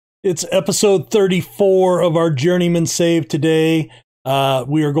It's episode 34 of our Journeyman Save today.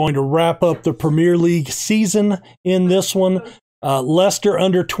 We are going to wrap up the Premier League season in this one. Leicester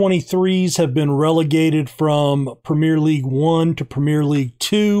under 23s have been relegated from Premier League 1 to Premier League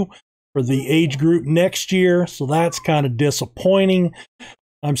 2 for the age group next year, so that's kind of disappointing.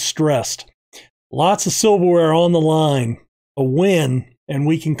 I'm stressed. Lots of silverware on the line. A win, and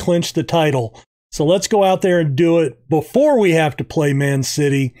we can clinch the title. So let's go out there and do it before we have to play Man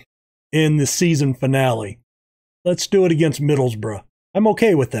City in the season finale. Let's do it against Middlesbrough. I'm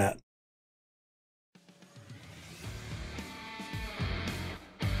okay with that.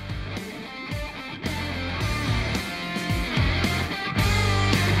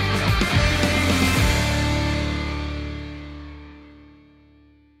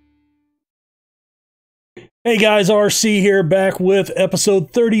 Hey guys, RC here, back with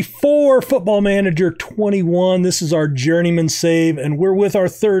episode 34, Football Manager 21. This is our Journeyman Save, and we're with our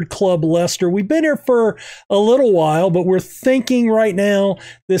third club, Leicester. We've been here for a little while, but we're thinking right now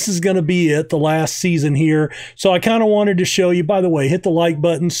this is going to be it, the last season here. So I kind of wanted to show you, by the way, hit the like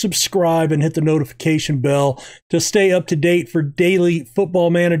button, subscribe, and hit the notification bell to stay up to date for daily Football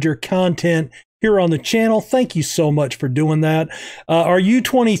Manager content here on the channel. Thank you so much for doing that. Our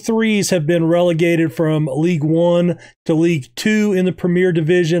U23s have been relegated from League 1 to League 2 in the Premier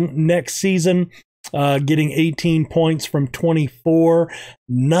Division next season, getting 18 points from 24.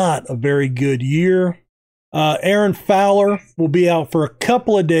 Not a very good year. Aaron Fowler will be out for a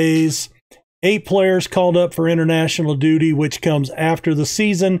couple of days. 8 players called up for international duty, which comes after the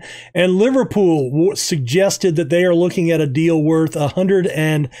season. And Liverpool suggested that they are looking at a deal worth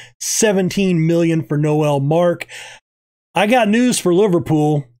 $117 million for Noel Mark. I got news for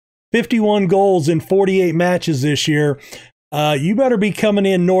Liverpool. 51 goals in 48 matches this year. You better be coming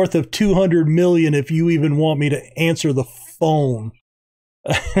in north of $200 million if you even want me to answer the phone.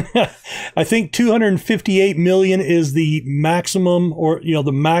 I think 258 million is the maximum, or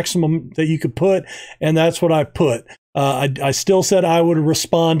the maximum that you could put, and that's what I put. I still said I would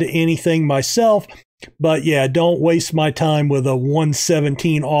respond to anything myself, but yeah, don't waste my time with a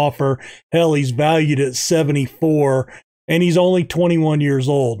 117 offer. Hell, he's valued at 74, and he's only 21 years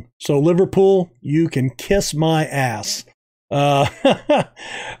old. So Liverpool, you can kiss my ass. All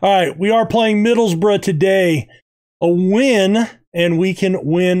right, we are playing Middlesbrough today. A win, and we can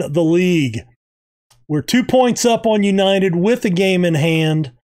win the league. We're 2 points up on United with a game in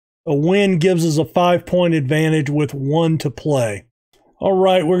hand. A win gives us a 5-point advantage with 1 to play. All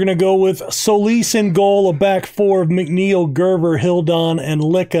right, we're going to go with Solis in goal, a back four of McNeil, Gerver, Hildon, and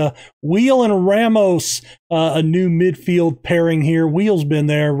Licka. Wheel and Ramos, a new midfield pairing here. Wheel's been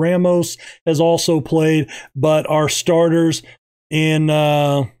there. Ramos has also played, but our starters in,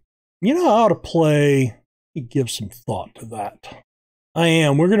 how to play. Give some thought to that. I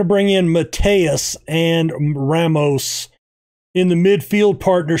am. We're going to bring in Mateus and Ramos in the midfield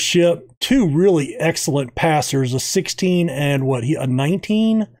partnership. 2 really excellent passers, a 16 and a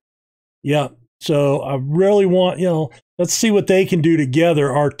 19? Yeah. So I really want, let's see what they can do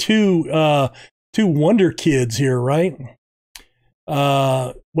together. Our two wonder kids here, right?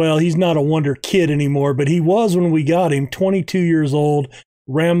 Well, he's not a wonder kid anymore, but he was when we got him, 22 years old.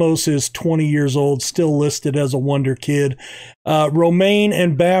 Ramos is 20 years old, still listed as a wonder kid. Romain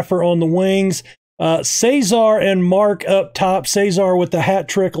and Baffer on the wings. Cesar and Mark up top. Cesar with the hat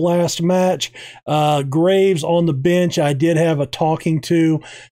trick last match. Graves on the bench. I did have a talking to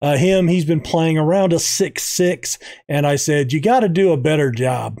him. He's been playing around a 6'6", and I said, you got to do a better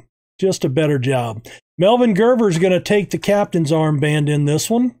job. Just a better job. Melvin Gerver's going to take the captain's armband in this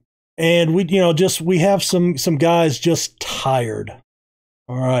one. And we have some guys just tired.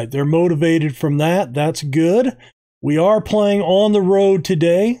 All right, they're motivated from that. That's good. We are playing on the road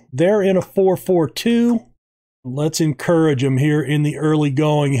today. They're in a 4-4-2. Let's encourage them here in the early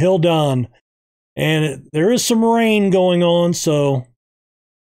going. Hildon. And there is some rain going on, so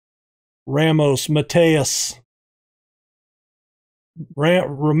Ramos, Mateus.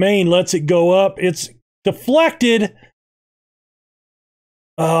 Romain lets it go up. It's deflected.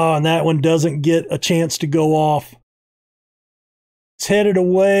 Oh, and that one doesn't get a chance to go off. It's headed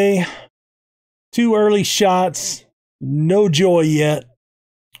away. 2 early shots. No joy yet.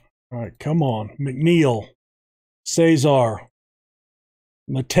 All right, come on. McNeil. Cesar.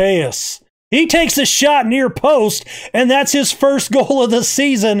 Mateus. He takes a shot near post, and that's his first goal of the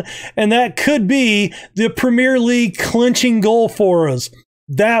season, and that could be the Premier League clinching goal for us.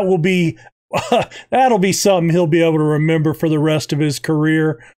 That will be that'll be something he'll be able to remember for the rest of his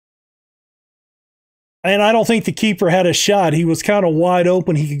career. And I don't think the keeper had a shot. He was kind of wide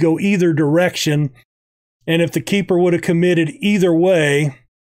open. He could go either direction. And if the keeper would have committed either way,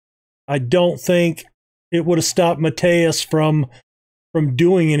 I don't think it would have stopped Mateus from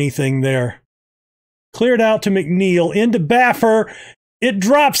doing anything there. Cleared out to McNeil, into Baffer. It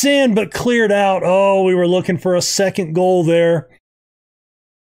drops in, but cleared out. Oh, we were looking for a second goal there.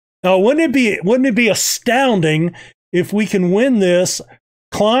 Now, wouldn't it be astounding if we can win this,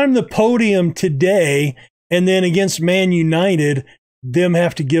 climb the podium today, and then against Man United, them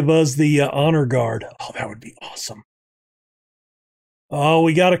have to give us the honor guard? Oh, that would be awesome. Oh,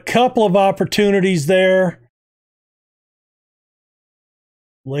 we got a couple of opportunities there.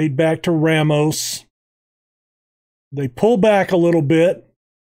 Laid back to Ramos. They pull back a little bit.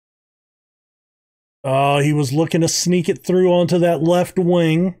 Oh, he was looking to sneak it through onto that left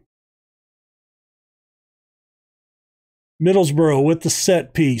wing. Middlesbrough with the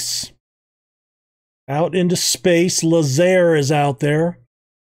set piece. Out into space. Lazare is out there.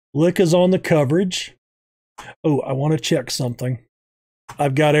 Lick is on the coverage. Oh, I want to check something.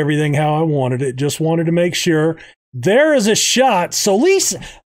 I've got everything how I wanted it. Just wanted to make sure. There is a shot. Solis,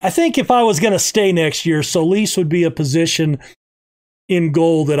 I think if I was going to stay next year, Solis would be a position in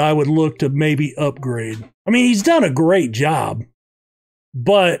goal that I would look to maybe upgrade. I mean, he's done a great job,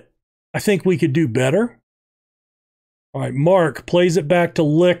 but I think we could do better. All right, Mark plays it back to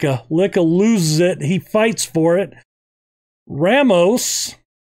Licka. Licka loses it. He fights for it. Ramos.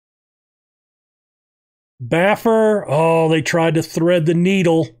 Baffer. Oh, they tried to thread the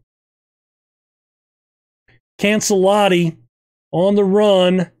needle. Cancellotti on the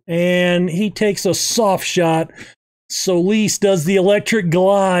run, and he takes a soft shot. Solis does the electric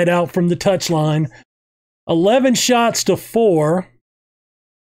glide out from the touchline. 11 shots to 4.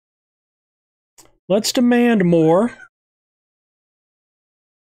 Let's demand more.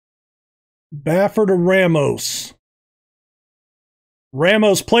 Baffer to Ramos.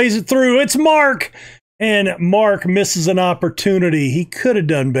 Ramos plays it through. It's Mark. And Mark misses an opportunity. He could have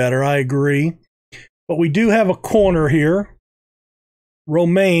done better, I agree. But we do have a corner here.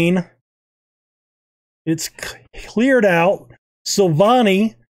 Romain. It's cleared out.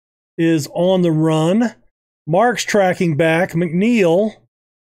 Silvani is on the run. Mark's tracking back. McNeil.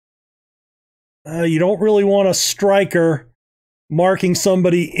 You don't really want a striker marking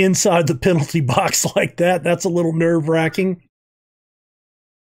somebody inside the penalty box like that. That's a little nerve-wracking.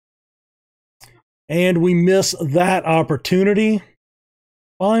 And we miss that opportunity.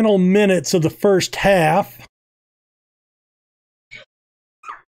 Final minutes of the first half.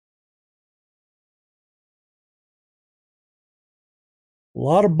 A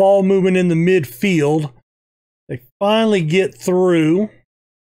lot of ball movement in the midfield. They finally get through.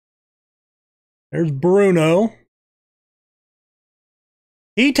 There's Bruno.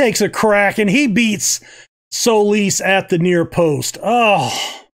 He takes a crack and he beats Solis at the near post.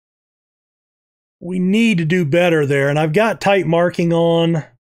 Oh, we need to do better there. And I've got tight marking on.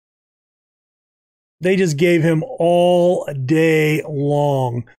 They just gave him all day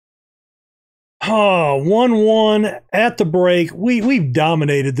long. Oh, 1-1 at the break. We've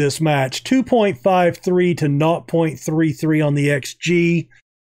dominated this match. 2.53 to 0.33 on the XG.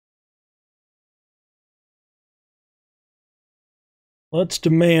 Let's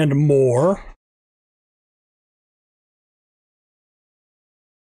demand more.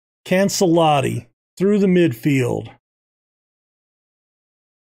 Cancellotti through the midfield.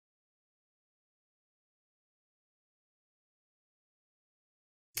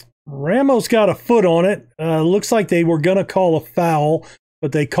 Ramos got a foot on it. Looks like they were going to call a foul,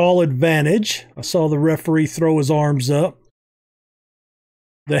 but they call advantage. I saw the referee throw his arms up.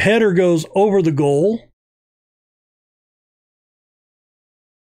 The header goes over the goal.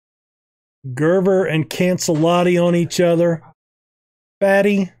 Gerver and Cancellotti on each other.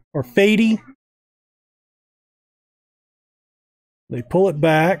 Fatty or Fady. They pull it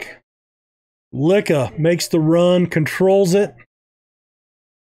back. Licka makes the run, controls it.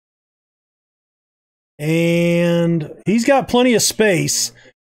 And he's got plenty of space.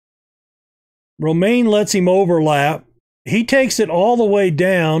 Romain lets him overlap. He takes it all the way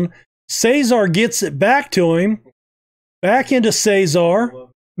down. Cesar gets it back to him. Back into Cesar.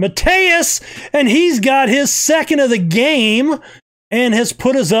 Mateus, and he's got his second of the game and has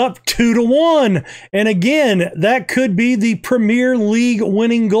put us up 2-1. And again, that could be the Premier League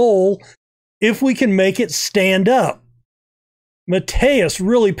winning goal if we can make it stand up. Mateus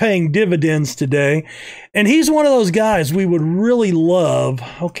really paying dividends today. And he's one of those guys we would really love.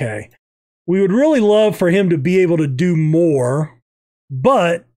 Okay. We would really love for him to be able to do more.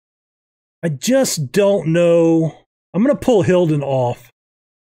 But I just don't know. I'm going to pull Hilden off.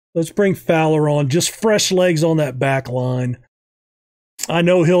 Let's bring Fowler on. Just fresh legs on that back line. I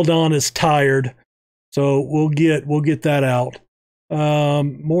know Hildon is tired, so we'll get that out.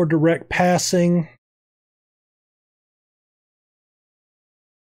 More direct passing.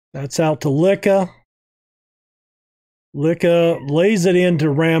 That's out to Licca. Licca lays it into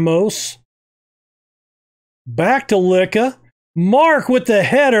Ramos. Back to Licca. Mark with the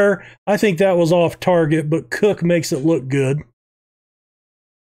header. I think that was off target, but Cook makes it look good.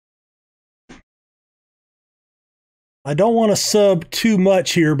 I don't want to sub too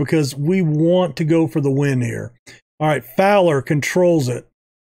much here because we want to go for the win here. All right, Fowler controls it.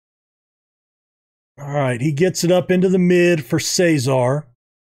 All right, he gets it up into the mid for Cesar.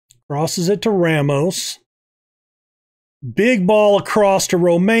 Crosses it to Ramos. Big ball across to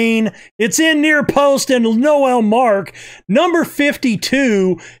Romain. It's in near post, and Noel Mark, number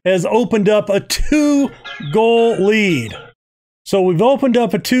 52, has opened up a 2-goal lead. So we've opened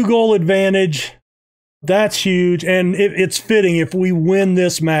up a 2-goal advantage. That's huge, and it's fitting if we win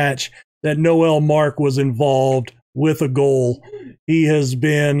this match that Noel Mark was involved with a goal. He has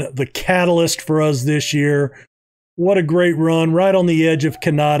been the catalyst for us this year. What a great run, right on the edge of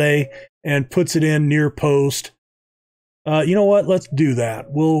Canade, and puts it in near post. You know what? Let's do that.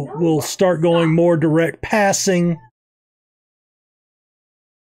 We'll start going more direct passing,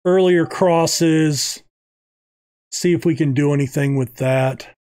 earlier crosses. See if we can do anything with that.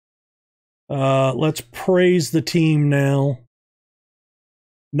 Let's praise the team now.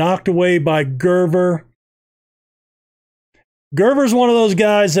 Knocked away by Gerver. Gerver's one of those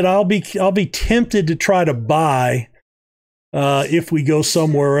guys that I'll be tempted to try to buy if we go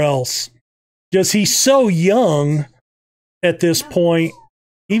somewhere else. Just he's so young at this point.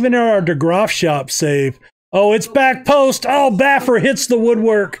 Even in our De Graaf shop save. Oh, it's back post. Oh, Baffer hits the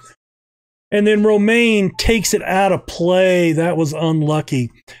woodwork. And then Romain takes it out of play. That was unlucky.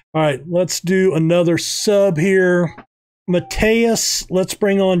 All right, let's do another sub here. Mateus, let's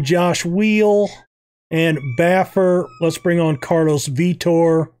bring on Josh Wheel. And Baffer, let's bring on Carlos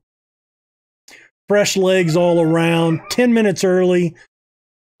Vitor. Fresh legs all around. 10 minutes early.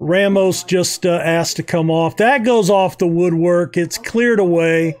 Ramos just asked to come off. That goes off the woodwork. It's cleared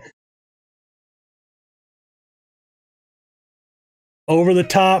away. Over the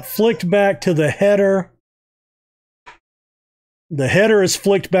top, flicked back to the header. The header is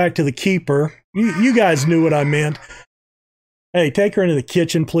flicked back to the keeper. You guys knew what I meant. Hey, take her into the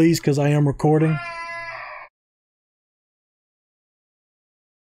kitchen, please, because I am recording.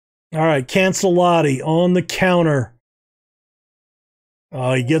 All right, Cancelati on the counter.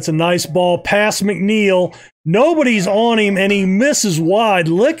 He gets a nice ball past McNeil. Nobody's on him, and he misses wide.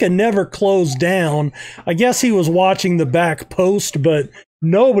 Licca never closed down. I guess he was watching the back post, but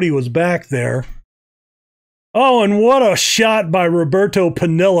nobody was back there. Oh, and what a shot by Roberto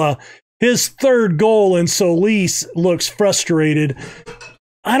Panilla. His third goal, and Solis looks frustrated.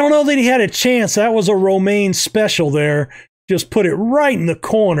 I don't know that he had a chance. That was a Romain special there. Just put it right in the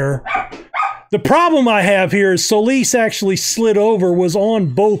corner. The problem I have here is Solis actually slid over, was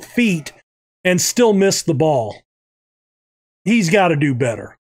on both feet, and still missed the ball. He's got to do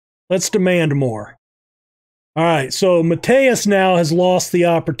better. Let's demand more. All right, so Mateus now has lost the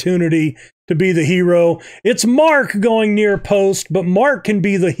opportunity to be the hero. It's Mark going near post, but Mark can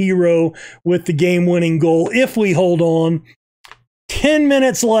be the hero with the game-winning goal if we hold on. 10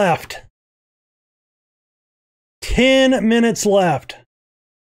 minutes left. 10 minutes left.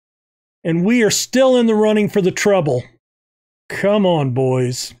 And we are still in the running for the treble. Come on,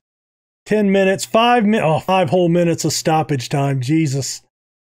 boys. 10 minutes, 5 whole minutes of stoppage time. Jesus.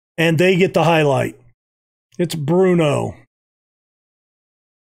 And they get the highlight. It's Bruno.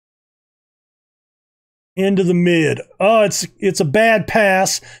 Into the mid. Oh, it's a bad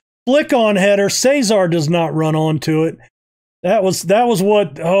pass. Flick on header. Cesar does not run onto it. That was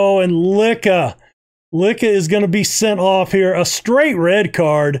what. Oh, and Licca. Licca is going to be sent off here. A straight red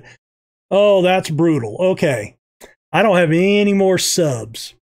card. Oh, that's brutal. Okay. I don't have any more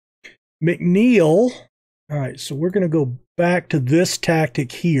subs. McNeil. All right, so we're going to go back to this tactic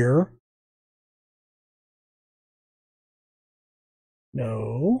here.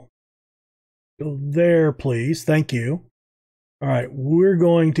 No. Go there, please. Thank you. All right, we're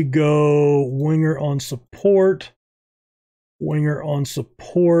going to go winger on support. Winger on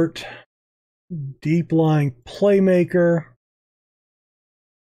support. Deep lying playmaker.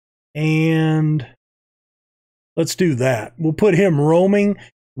 And let's do that. We'll put him roaming.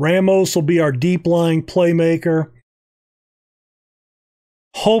 Ramos will be our deep lying playmaker.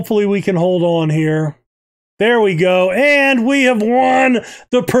 Hopefully we can hold on here. There we go. And we have won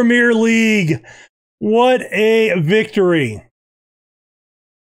the Premier League. What a victory.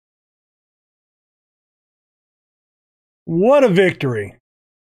 What a victory.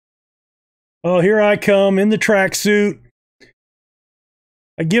 Oh, here I come in the tracksuit.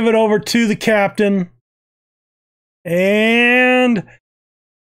 I give it over to the captain. And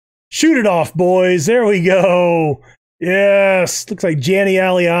shoot it off, boys. There we go. Yes. Looks like Janny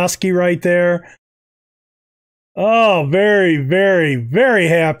Alioski right there. Oh, very, very, very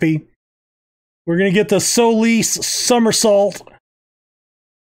happy. We're going to get the Solis somersault.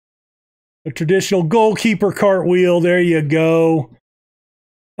 A traditional goalkeeper cartwheel. There you go.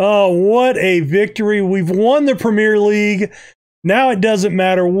 Oh, what a victory. We've won the Premier League. Now it doesn't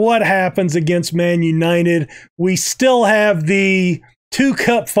matter what happens against Man United. We still have the 2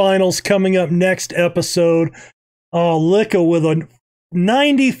 cup finals coming up next episode. Oh, Licka with a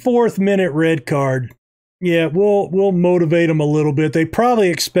 94th minute red card. Yeah, we'll motivate them a little bit. They probably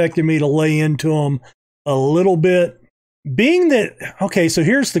expected me to lay into them a little bit. Being that, okay, so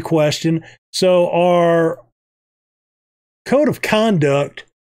here's the question. So our code of conduct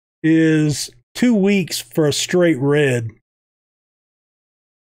is 2 weeks for a straight red.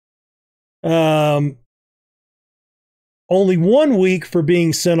 Only 1 week for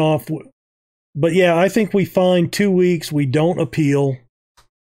being sent off. But yeah, I think we find 2 weeks. We don't appeal.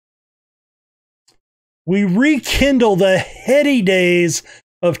 We rekindle the heady days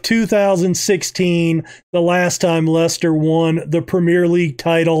of 2016, the last time Leicester won the Premier League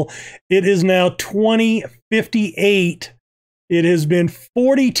title. It is now 2058. It has been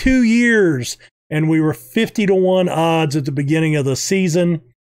 42 years, and we were 50-1 odds at the beginning of the season.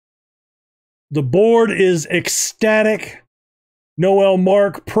 The board is ecstatic. Noel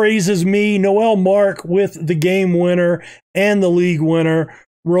Mark praises me. Noel Mark with the game winner and the league winner.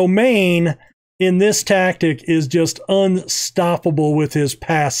 Romain in this tactic is just unstoppable with his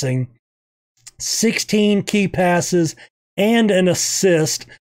passing. 16 key passes and an assist.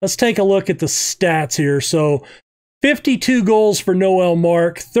 Let's take a look at the stats here. So 52 goals for Noel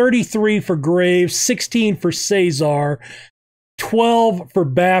Mark, 33 for Graves, 16 for Cesar, 12 for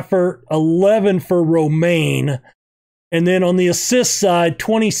Baffert, 11 for Romain. And then on the assist side,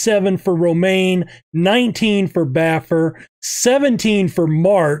 27 for Romain, 19 for Baffert, 17 for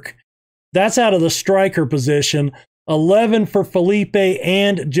Mark. That's out of the striker position. 11 for Felipe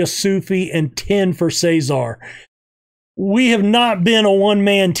and Jasufi, and 10 for Cesar. We have not been a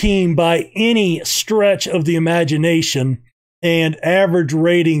one-man team by any stretch of the imagination, and average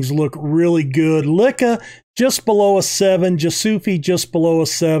ratings look really good. Licka just below a 7, Jasufi just below a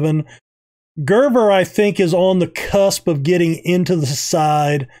 7. Gerver, I think, is on the cusp of getting into the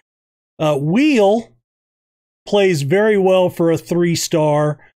side. Wheel plays very well for a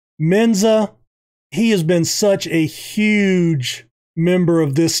 3-star. Menza, he has been such a huge member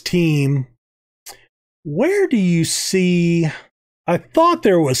of this team. Where do you see? I thought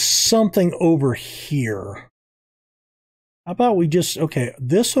there was something over here. How about we just, okay,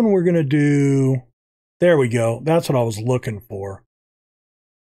 this one we're going to do. There we go. That's what I was looking for.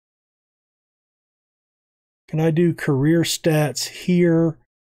 Can I do career stats here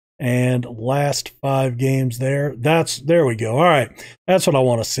and last 5 games there? There we go. All right. That's what I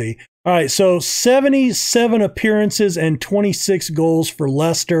want to see. All right. So 77 appearances and 26 goals for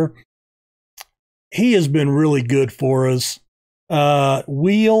Leicester. He has been really good for us.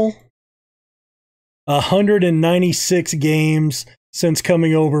 Wheel, 196 games since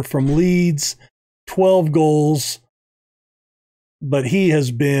coming over from Leeds, 12 goals. But he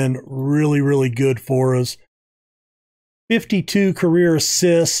has been really, really good for us. 52 career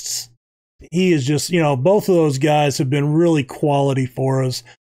assists. He is just, both of those guys have been really quality for us.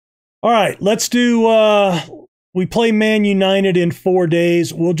 All right, let's do, we play Man United in 4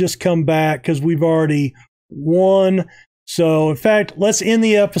 days. We'll just come back because we've already won. So, in fact, let's end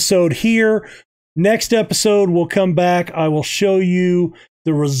the episode here. Next episode, we'll come back. I will show you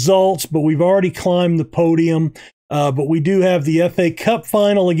the results, but we've already climbed the podium. But we do have the FA Cup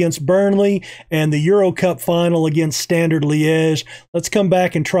final against Burnley and the Euro Cup final against Standard Liège. Let's come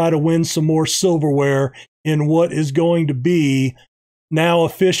back and try to win some more silverware in what is going to be now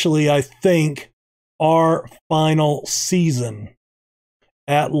officially, I think, our final season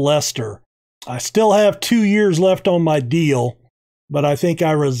at Leicester. I still have 2 years left on my deal, but I think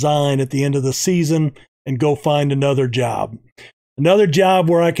I resign at the end of the season and go find another job. Another job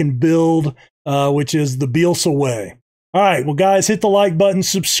where I can build, which is the Bielsa way. All right, well, guys, hit the like button,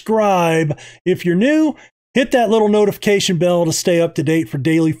 subscribe. If you're new, hit that little notification bell to stay up to date for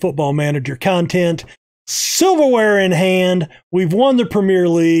daily Football Manager content. Silverware in hand. We've won the Premier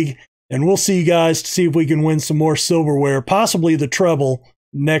League, and we'll see you guys to see if we can win some more silverware, possibly the treble,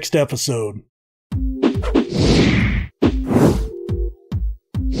 next episode.